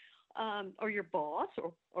partner or your boss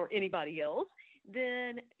or anybody else,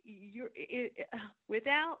 then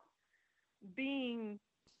without being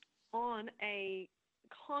on a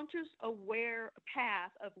conscious, aware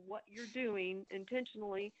path of what you're doing,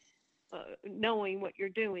 intentionally knowing what you're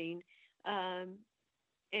doing, and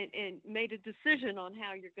made a decision on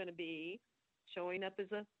how you're going to be, showing up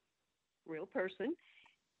as a real person,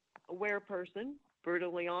 aware person,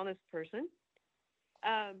 brutally honest person,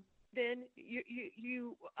 then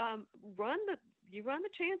you run the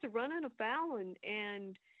chance of running afoul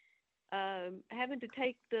and having to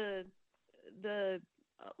take the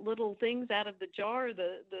little things out of the jar,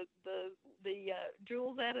 the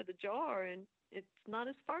jewels out of the jar, and it's not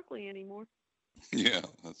as sparkly anymore. Yeah,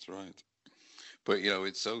 that's right. But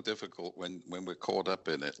it's so difficult when we're caught up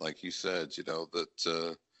in it, like you said.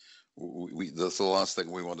 That that's the last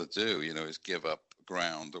thing we want to do. Is give up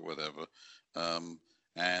ground or whatever.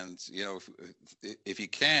 And if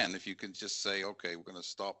you can just say, okay, we're going to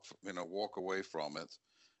stop. Walk away from it.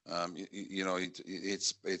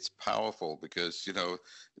 It's powerful because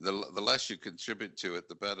the less you contribute to it,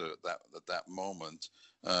 the better at that moment.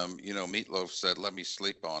 Meatloaf said, "Let me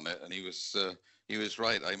sleep on it," and he was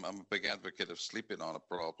right. I'm a big advocate of sleeping on a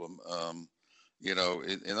problem. In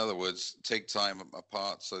other words, take time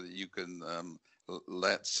apart so that you can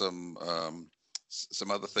let some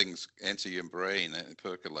other things enter your brain and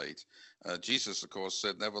percolate. Jesus, of course,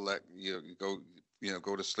 said, "Never let you go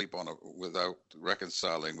to sleep on it without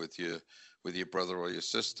reconciling with your brother or your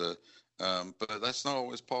sister." But that's not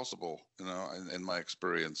always possible, in my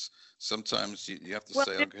experience. Sometimes you have to Well,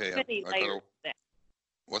 say, there's okay, many I layers got to. to that.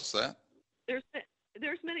 What's that?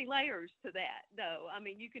 There's many layers to that, though. I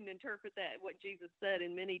mean, you can interpret that what Jesus said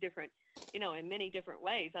in many different, in many different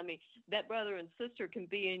ways. I mean, that brother and sister can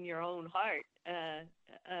be in your own heart, and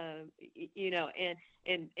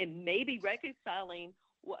maybe reconciling.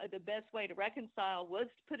 The best way to reconcile was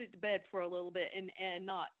to put it to bed for a little bit and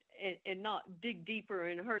not dig deeper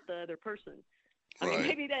and hurt the other person. I mean,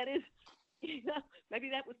 maybe that is, maybe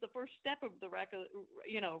that was the first step of the reconciling.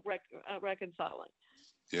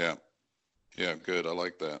 Yeah. Yeah, good. I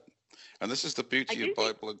like that. And this is the beauty of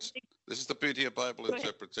Bible. This is the beauty of Bible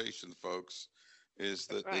interpretation, folks, is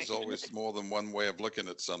that there's always more than one way of looking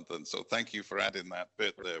at something. So thank you for adding that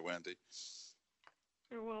bit there, Wendy.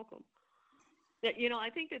 You're welcome. I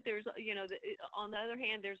think that there's, on the other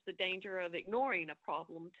hand, there's the danger of ignoring a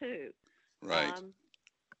problem too. Right.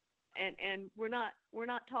 And we're not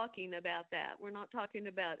talking about that. We're not talking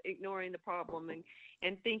about ignoring the problem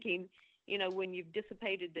and thinking, when you've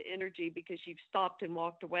dissipated the energy because you've stopped and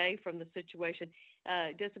walked away from the situation,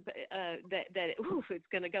 it's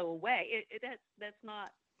going to go away. That's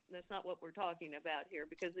not what we're talking about here,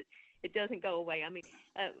 because it doesn't go away. I mean,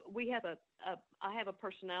 I have a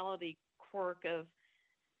personality quirk of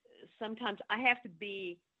sometimes I have to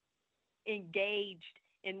be engaged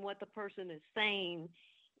in what the person is saying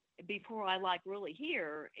before I really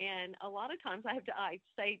hear. And a lot of times I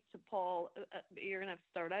say to Paul, you're going to have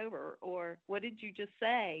to start over, or what did you just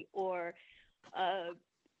say? Or,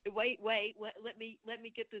 wait, let me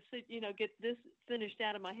get this, get this finished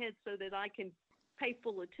out of my head so that I can pay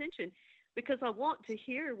full attention, because I want to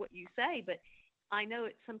hear what you say. But I know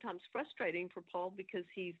it's sometimes frustrating for Paul because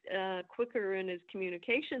he's quicker in his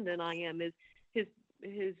communication than I am. His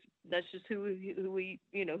that's just who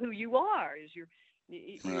you are. Is you're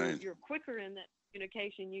quicker in that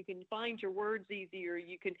communication. You can find your words easier.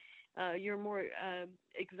 You can you're more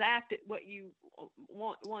exact at what you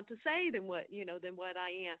want to say than what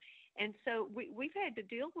I am. And so we've had to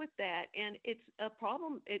deal with that, and it's a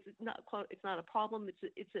problem. It's not a problem.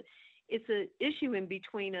 It's an issue in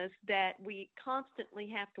between us that we constantly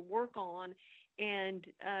have to work on and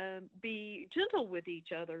be gentle with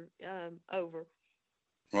each other over.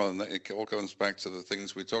 Well, and it all comes back to the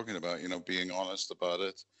things we're talking about, being honest about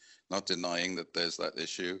it, not denying that there's that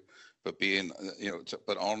issue, but being,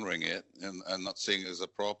 but honoring it and not seeing it as a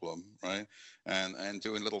problem, right? And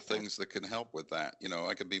doing little things that can help with that.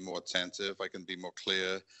 I can be more attentive. I can be more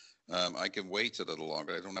clear. I can wait a little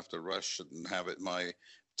longer. I don't have to rush and have it my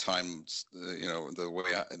time,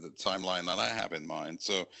 the timeline that I have in mind.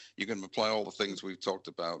 So you can apply all the things we've talked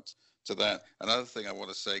about to that. Another thing I want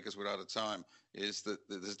to say, because we're out of time, is that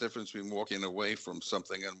there's a difference between walking away from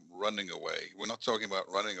something and running away. We're not talking about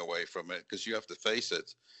running away from it because you have to face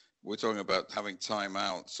it. We're talking about having time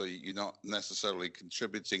out, so you're not necessarily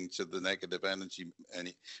contributing to the negative energy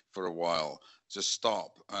for a while. Just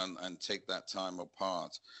stop and take that time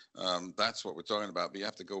apart. That's what we're talking about. But you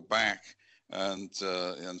have to go back and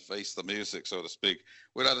face the music, so to speak.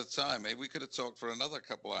 We're out of time. Maybe we could have talked for another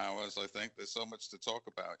couple of hours. I think there's so much to talk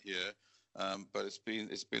about here. But it's been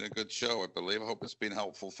a good show, I believe. I hope it's been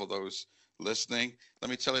helpful for those listening. Let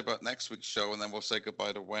me tell you about next week's show, and then we'll say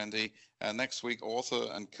goodbye to Wendy. Next week, author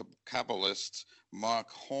and Kabbalist Mark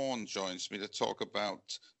Horn joins me to talk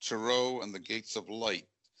about Tarot and the Gates of Light,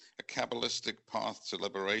 a Kabbalistic path to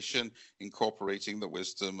liberation, incorporating the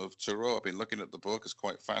wisdom of Tarot. I've been looking at the book. It's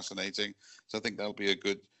quite fascinating. So I think that'll be a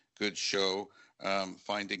good show,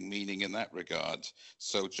 finding meaning in that regard.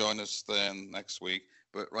 So join us then next week.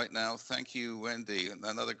 But right now, thank you, Wendy.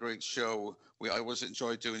 Another great show. I always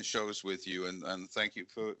enjoy doing shows with you, and thank you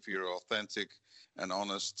for your authentic and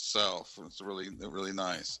honest self. It's really, really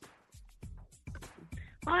nice.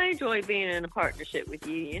 I enjoy being in a partnership with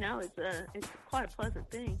you. It's quite a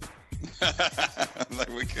pleasant thing.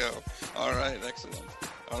 There we go. All right, excellent.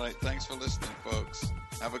 All right, thanks for listening, folks.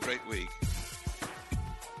 Have a great week.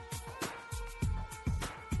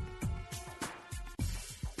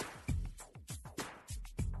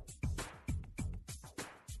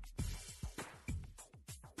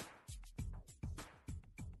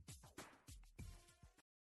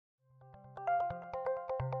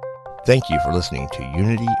 Thank you for listening to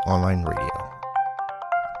Unity Online Radio,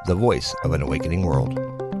 the voice of an awakening world.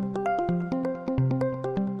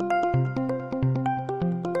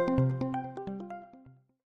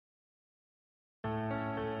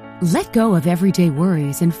 Let go of everyday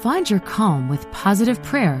worries and find your calm with positive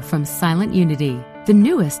prayer from Silent Unity, the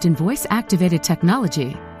newest in voice-activated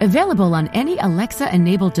technology, available on any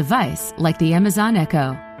Alexa-enabled device like the Amazon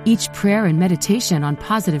Echo. Each prayer and meditation on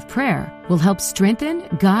positive prayer will help strengthen,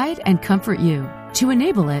 guide, and comfort you. To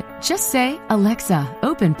enable it, just say, "Alexa,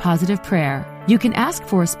 open positive prayer." You can ask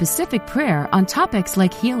for a specific prayer on topics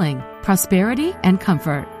like healing, prosperity, and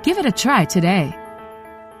comfort. Give it a try today.